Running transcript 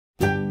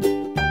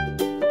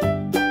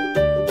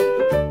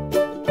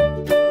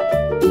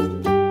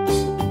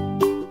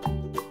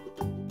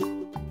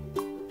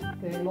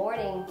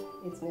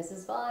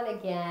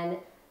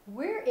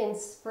We're in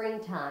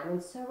springtime,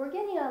 and so we're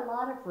getting a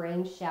lot of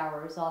rain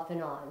showers off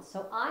and on.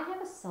 So I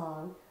have a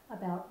song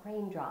about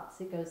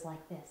raindrops. It goes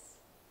like this.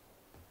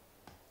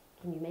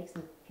 Can you make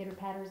some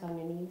pitter-patters on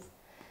your knees?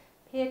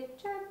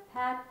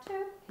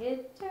 Pitter-patter,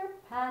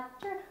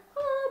 pitter-patter,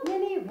 how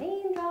many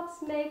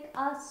raindrops make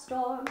a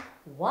storm?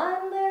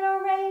 One little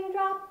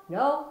raindrop,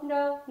 no,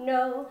 no,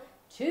 no.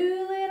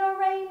 Two little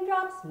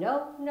raindrops,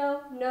 no,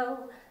 no,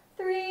 no.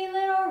 Three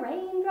little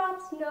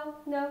raindrops, no,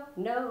 no,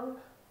 no.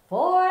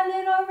 Four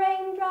little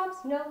raindrops,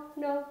 no,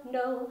 no,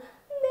 no.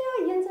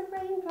 Millions of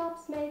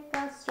raindrops make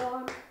a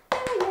storm.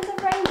 Millions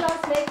of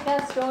raindrops make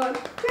a storm.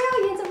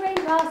 Trillions of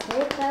raindrops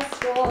make a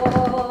storm.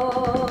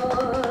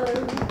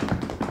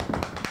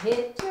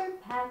 Pitter,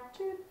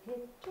 patter,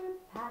 pitter,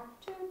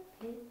 patter,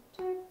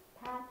 pitter,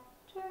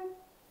 patter,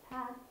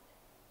 pat.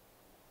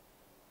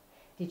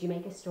 Did you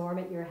make a storm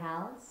at your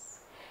house?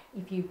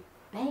 If you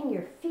bang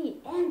your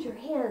feet and your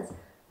hands,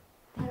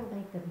 that'll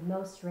make the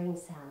most rain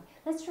sound.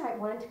 Let's try it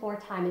one more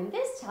time. And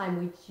this time,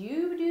 would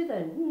you do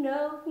the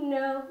no,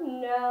 no,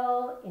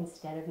 no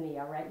instead of me?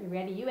 All right, you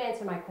ready? You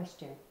answer my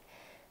question.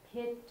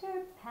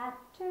 Pitter,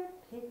 patter,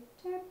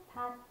 pitter,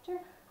 patter.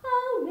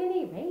 How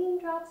many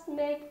raindrops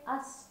make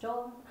a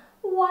storm?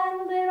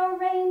 One little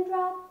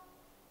raindrop.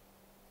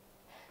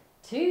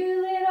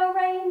 Two little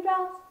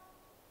raindrops.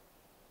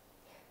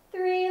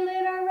 Three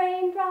little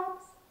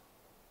raindrops.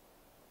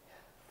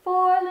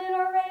 Four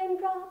little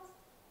raindrops.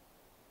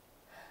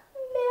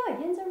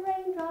 Millions of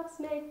raindrops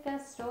make a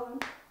storm.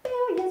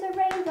 Billions of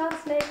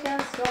raindrops make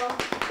a storm.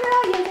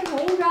 Trillions of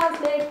raindrops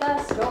make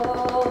a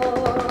storm.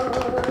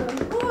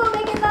 Ooh,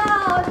 make it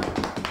loud.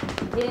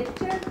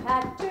 Pitter,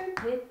 patter,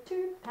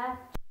 pitter, patter,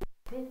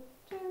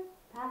 pitter,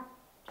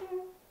 patter,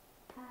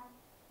 pat.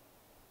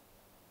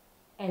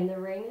 And the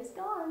rain is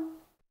gone.